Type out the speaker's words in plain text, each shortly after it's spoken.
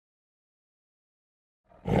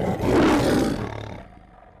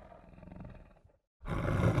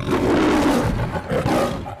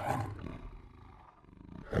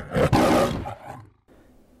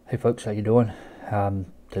Hey folks, how you doing?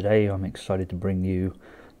 Today I'm excited to bring you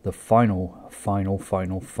the final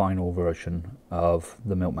version of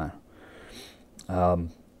the Milkman.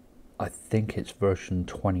 I think it's version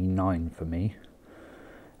 29 for me,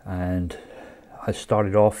 and I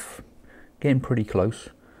started off getting pretty close.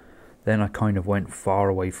 Then I kind of went far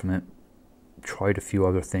away from it, tried a few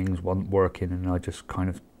other things, wasn't working, and I just kind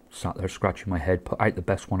of sat there scratching my head, put out the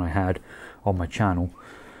best one I had on my channel,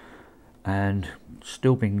 and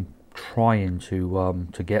still been trying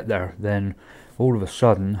to get there. Then all of a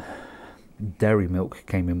sudden dairy milk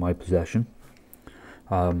came in my possession.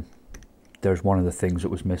 There's one of the things that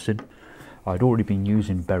was missing. I'd already been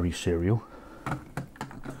using berry cereal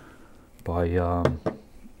by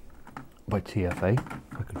TFA,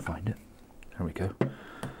 if I can find it. There we go.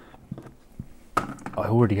 I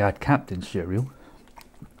already had Captain cereal,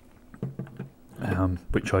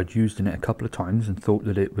 which I'd used in it a couple of times and thought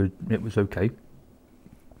that it was okay.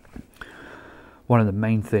 One of the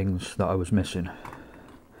main things that I was missing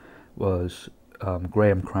was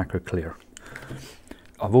graham cracker clear.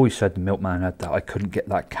 I've always said the Milkman had that. I couldn't get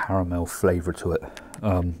that caramel flavour to it.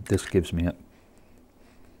 This gives me it.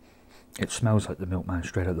 It smells like the Milkman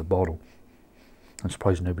straight out of the bottle. I'm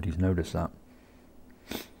surprised nobody's noticed that.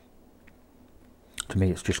 To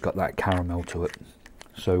me, it's just got that caramel to it.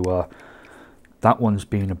 So that one's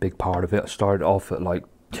been a big part of it. I started off at like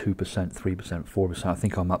 2%, 3%, 4%. I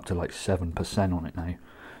think I'm up to like 7% on it now.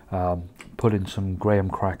 Put in some graham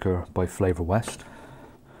cracker by Flavor West.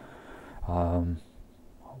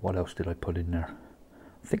 What else did I put in there?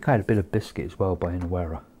 I think I had a bit of biscuit as well by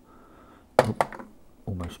Inawera. Oh,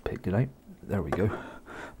 almost picked it out. There we go.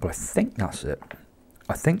 But I think that's it.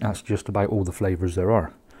 I think that's just about all the flavours there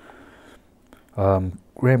are.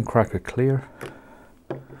 Graham cracker clear,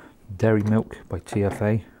 dairy milk by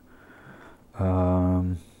TFA,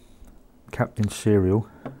 Captain cereal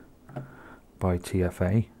by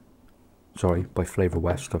TFA, sorry, by Flavor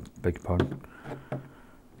West, I beg your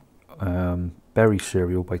pardon, berry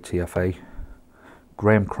cereal by TFA,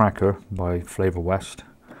 graham cracker by Flavor West,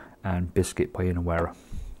 and biscuit by Inawera.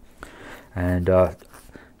 And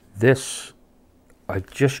this, I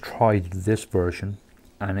just tried this version,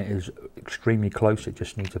 and it is extremely close. It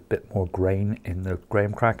just needs a bit more grain in the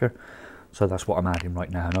graham cracker, so that's what I'm adding right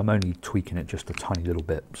now, and I'm only tweaking it just a tiny little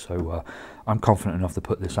bit. So I'm confident enough to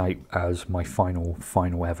put this out as my final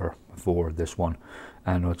ever for this one,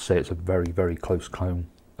 and I'd say it's a very close clone.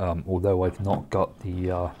 Although I've not got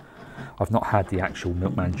the I've not had the actual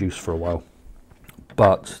Milkman juice for a while,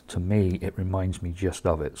 but to me it reminds me just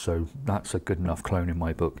of it, so that's a good enough clone in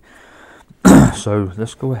my book. So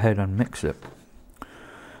let's go ahead and mix it.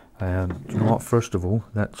 Do you know what? First of all,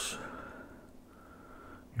 let's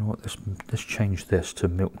change this to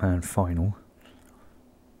Milkman Final.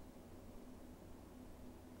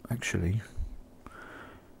 Actually,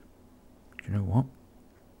 do you know what?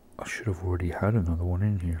 I should have already had another one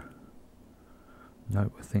in here.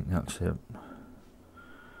 No, I think that's it.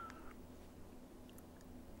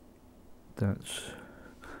 That's.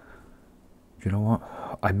 Do you know what?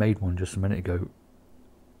 I made one just a minute ago.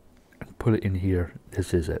 And put it in here.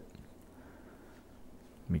 This is it.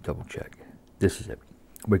 Let me double check. This is it.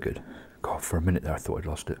 We're good. God, for a minute there I thought I'd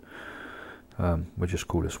lost it. We'll just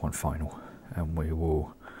call this one Final, and we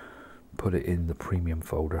will put it in the premium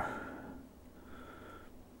folder.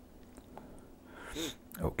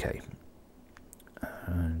 Okay.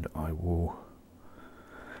 And I will.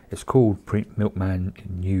 It's called Milkman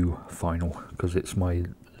New Final because it's my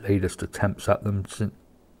latest attempts at them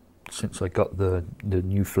since I got the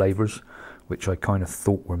new flavours, which I kind of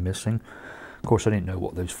thought were missing. Of course, I didn't know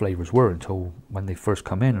what those flavours were until when they first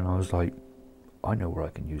come in, and I was like, I know where I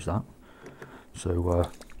can use that.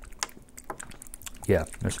 So, yeah,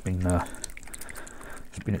 it's been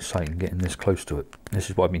exciting getting this close to it.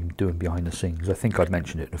 This is what I've been doing behind the scenes. I think I've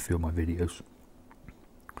mentioned it in a few of my videos.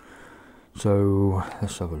 So,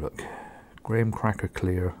 let's have a look. Graham cracker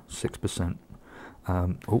clear, 6%.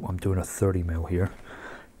 Oh, I'm doing a 30ml here.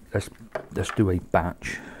 Let's do a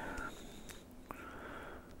batch.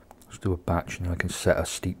 Let's do a batch, and then I can set a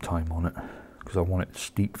steep time on it because I want it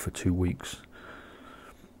steep for 2 weeks.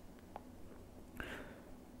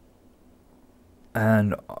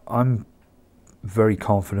 And I'm very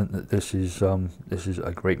confident that this is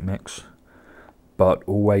a great mix. But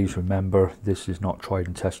always remember, this is not tried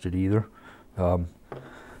and tested either.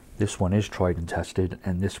 This one is tried and tested,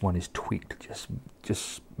 and this one is tweaked,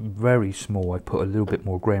 just very small. I put a little bit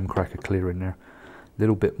more graham cracker clear in there, a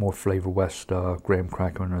little bit more Flavor West graham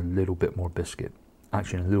cracker, and a little bit more biscuit.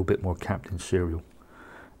 Actually, a little bit more Captain cereal,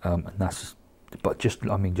 and that's. But just,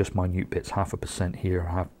 I mean, just minute bits, 0.5%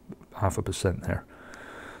 here, half a percent there.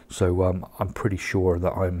 So I'm pretty sure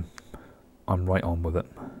that I'm right on with it.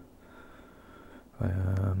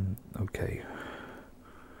 Okay.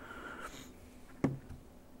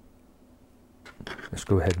 Let's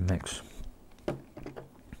go ahead and mix.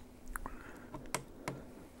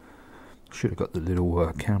 Should have got the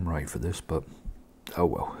little camera right for this, but oh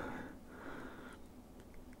well.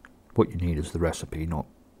 What you need is the recipe, not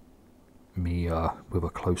me with a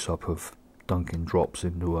close-up of dunking drops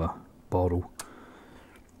into a bottle.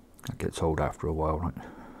 That gets old after a while, right?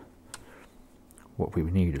 What we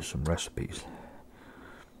need is some recipes.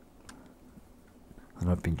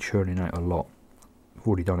 And I've been churning out a lot. I've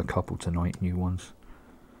already done a couple tonight, new ones.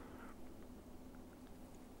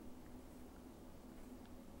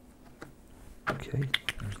 Okay,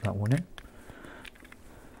 there's that one in.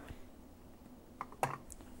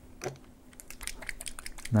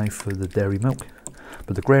 Now for the dairy milk.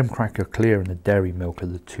 But the graham cracker clear and the dairy milk are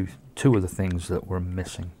the two of the things that were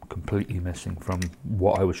missing, completely missing from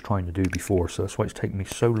what I was trying to do before. So that's why it's taken me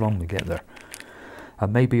so long to get there.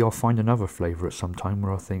 And maybe I'll find another flavour at some time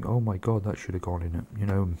where I think, oh my god, that should have gone in it. You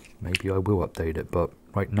know, maybe I will update it. But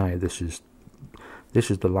right now, this is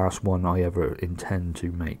the last one I ever intend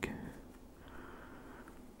to make.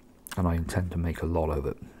 And I intend to make a lot of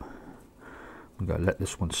it. I'm going to let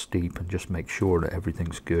this one steep and just make sure that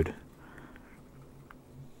everything's good.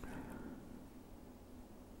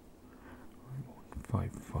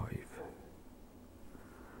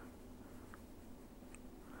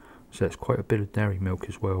 So it's quite a bit of dairy milk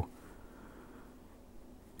as well.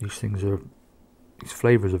 These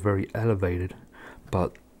flavours are very elevated,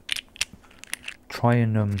 but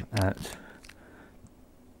trying them at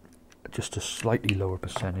just a slightly lower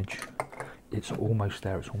percentage, it's almost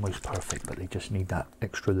there, it's almost perfect, but they just need that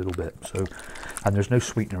extra little bit. So, and there's no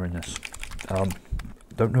sweetener in this.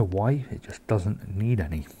 Don't know why, it just doesn't need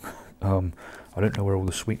any. I don't know where all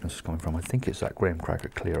the sweetness is coming from. I think it's that graham cracker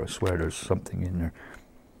clear. I swear there's something in there.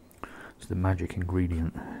 It's the magic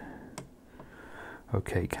ingredient.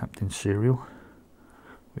 Okay, Captain Cereal,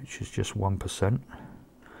 which is just 1%.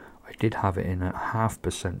 I did have it in at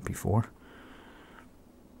 0.5% before,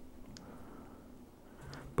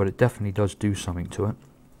 but it definitely does do something to it.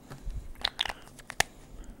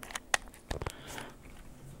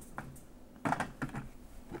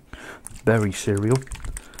 Berry cereal.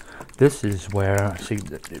 This is where, see,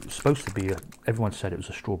 it was supposed to be everyone said it was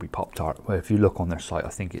a strawberry Pop-Tart. Well, if you look on their site, I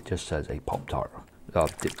think it just says a Pop-Tart,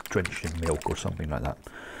 drenched in milk or something like that.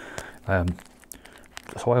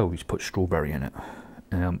 So I always put strawberry in it.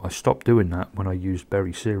 I stopped doing that when I used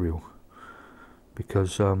berry cereal,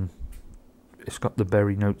 because it's got the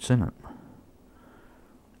berry notes in it.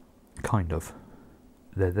 Kind of.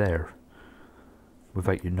 They're there,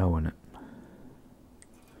 without you knowing it.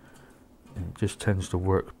 And it just tends to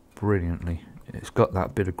work brilliantly. It's got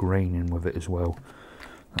that bit of grain in with it as well,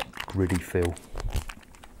 that gritty feel.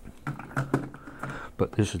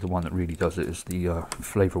 But this is the one that really does it, is the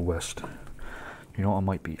Flavor West. You know, I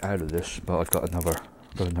might be out of this, but I've got another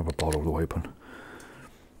bottle to open.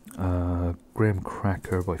 Graham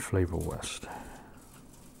Cracker by Flavor West.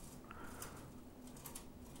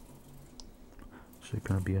 Is there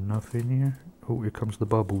going to be enough in here? Oh, here comes the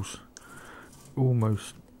bubbles.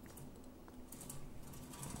 Almost.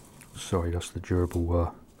 Sorry, that's the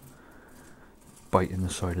gerbil biting the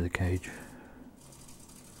side of the cage.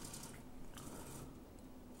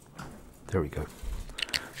 There we go.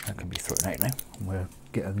 That can be thrown out now. We're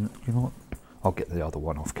getting, you know what? I'll get the other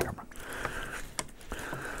one off camera.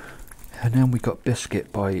 And then we got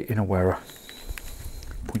Biscuit by Inawera,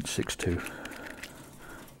 0.62.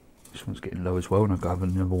 This one's getting low as well, and I've got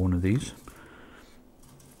another one of these.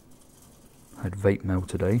 I had vape mail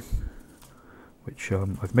today, which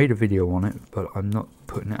I've made a video on it, but I'm not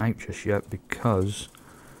putting it out just yet because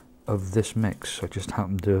of this mix. I just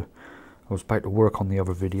happened to, I was about to work on the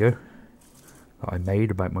other video that I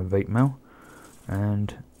made about my vape mail,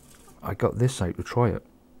 and I got this out to try it,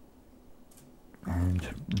 and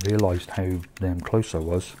realised how damn close I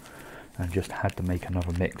was, and just had to make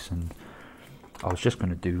another mix. And I was just going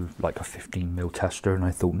to do like a 15ml tester, and I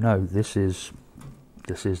thought, no, this is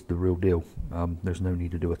the real deal. There's no need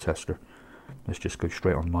to do a tester. Let's just go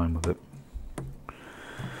straight online with it.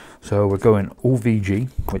 So we're going all VG,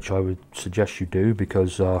 which I would suggest you do,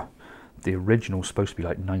 because the original is supposed to be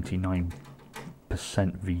like 99%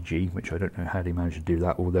 VG, which I don't know how they managed to do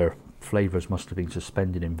that. All their flavours must have been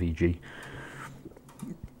suspended in VG,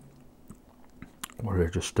 or they're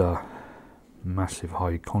just massive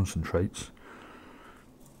high concentrates.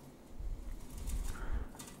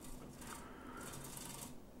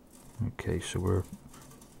 Okay, so we're...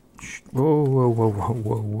 Whoa.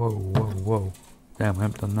 Damn, I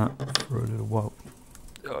haven't done that for a little while.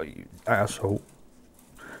 Oh, you asshole.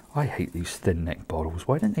 I hate these thin neck bottles.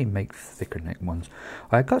 Why don't they make thicker neck ones?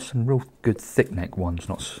 I got some real good thick neck ones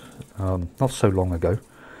not so long ago.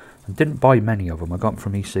 I didn't buy many of them. I got them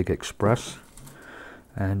from eCig Express.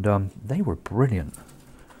 And they were brilliant.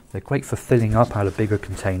 They're great for filling up out of bigger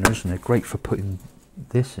containers, and they're great for putting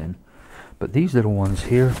this in. But these little ones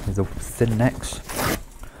here with the thin necks,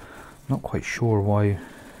 not quite sure why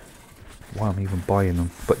I'm even buying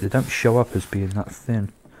them. But they don't show up as being that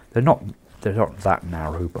thin. They're not that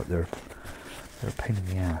narrow, but they're a pain in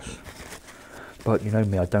the ass. But you know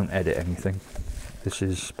me, I don't edit anything. This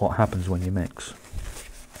is what happens when you mix.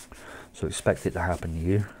 So expect it to happen to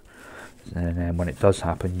you. And then when it does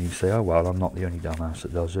happen, you say, oh well, I'm not the only dumbass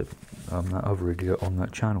that does it. That other idiot on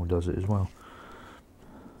that channel does it as well.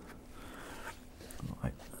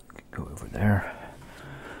 Right, go over there.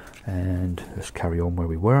 And let's carry on where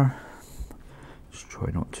we were. Let's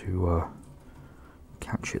try not to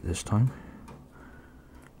catch it this time.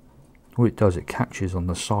 What it does, it catches on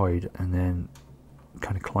the side and then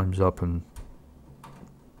kind of climbs up and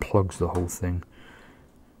plugs the whole thing.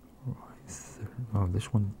 Oh,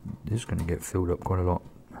 this one is going to get filled up quite a lot.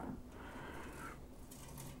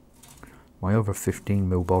 My other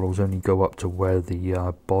 15ml bottles only go up to where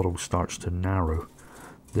the bottle starts to narrow.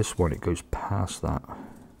 This one, it goes past that.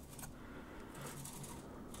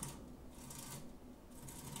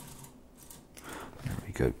 There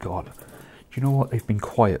we go. God, do you know what? They've been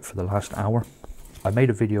quiet for the last hour. I made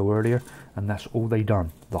a video earlier, and that's all they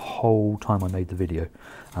done the whole time I made the video,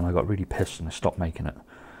 and I got really pissed and I stopped making it.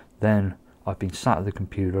 Then I've been sat at the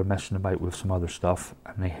computer messing about with some other stuff,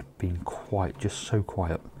 and they have been quiet, just so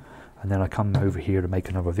quiet. And then I come over here to make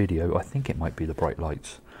another video. I think it might be the bright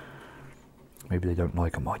lights. Maybe they don't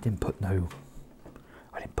like them. I didn't put no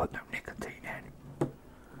nicotine in.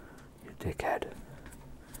 You dickhead.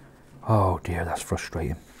 Oh dear, that's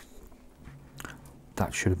frustrating.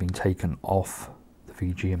 That should have been taken off the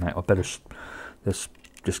VG amount. I better let's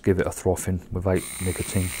just give it a throffing without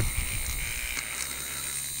nicotine.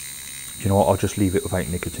 You know what, I'll just leave it without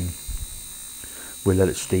nicotine. We'll let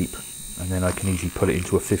it steep, and then I can easily put it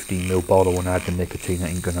into a 15ml bottle and add the nicotine. It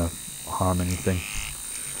ain't gonna harm anything.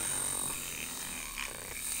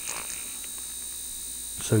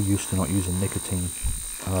 So used to not using nicotine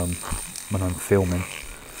when I'm filming,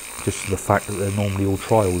 just the fact that they're normally all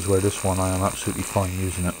trials, where this one I am absolutely fine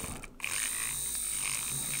using it.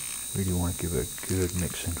 Really want to give it a good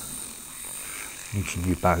mixing. Need some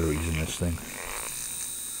new batteries in this thing.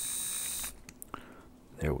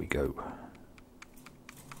 There we go.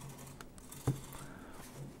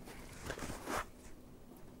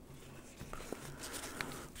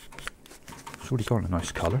 It's already got a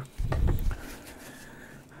nice colour.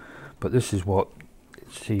 But this is what,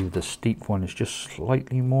 see, the steep one is just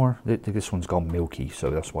slightly more. This one's gone milky,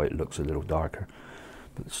 so that's why it looks a little darker.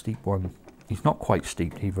 But the steep one, he's not quite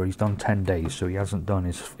steeped either. He's done 10 days, so he hasn't done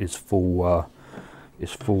his full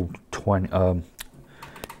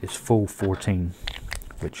 14.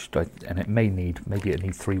 And it may need, maybe it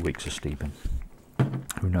needs 3 weeks of steeping.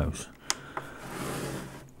 Who knows?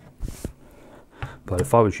 But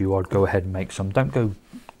if I was you, I'd go ahead and make some.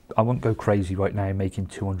 I wouldn't go crazy right now making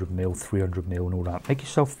 200ml, 300ml and all that. Make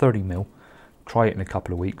yourself 30ml, try it in a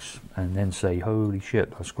couple of weeks, and then say, holy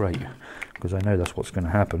shit, that's great. Because I know that's what's going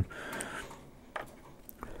to happen.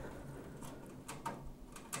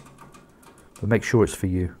 But make sure it's for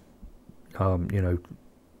you. You know,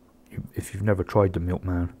 if you've never tried the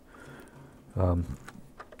Milkman,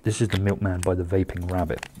 this is the Milkman by the Vaping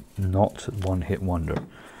Rabbit, not One Hit Wonder.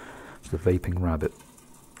 It's the Vaping Rabbit.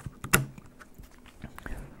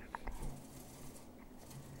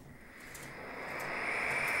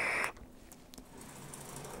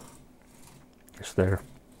 It's there.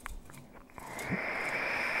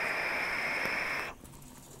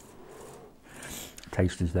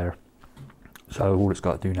 Taste is there. So all it's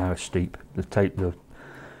got to do now is steep. The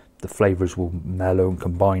flavours will mellow and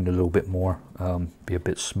combine a little bit more, be a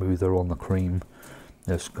bit smoother on the cream.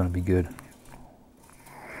 That's going to be good.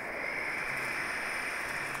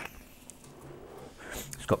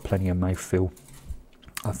 It's got plenty of mouthfeel.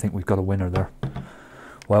 I think we've got a winner there.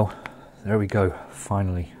 Well, there we go,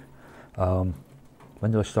 finally.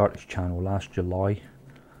 When did I start this channel? Last July.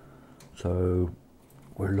 So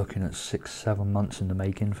we're looking at 6-7 months in the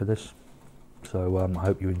making for this. So I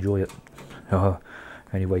hope you enjoy it.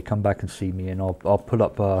 Anyway, come back and see me, and I'll put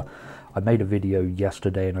up. I made a video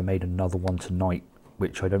yesterday, and I made another one tonight,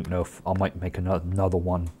 which I don't know if I might make another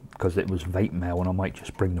one because it was vape mail, and I might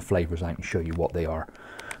just bring the flavours out and show you what they are,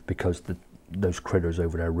 because those critters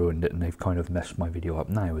over there ruined it, and they've kind of messed my video up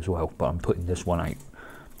now as well. But I'm putting this one out.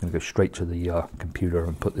 I'm going to go straight to the computer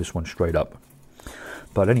and put this one straight up.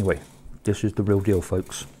 But anyway, this is the real deal,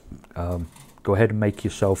 folks. Go ahead and make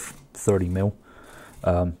yourself 30 mil.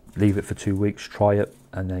 Leave it for 2 weeks, try it,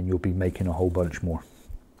 and then you'll be making a whole bunch more.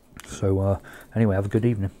 So anyway, have a good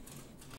evening.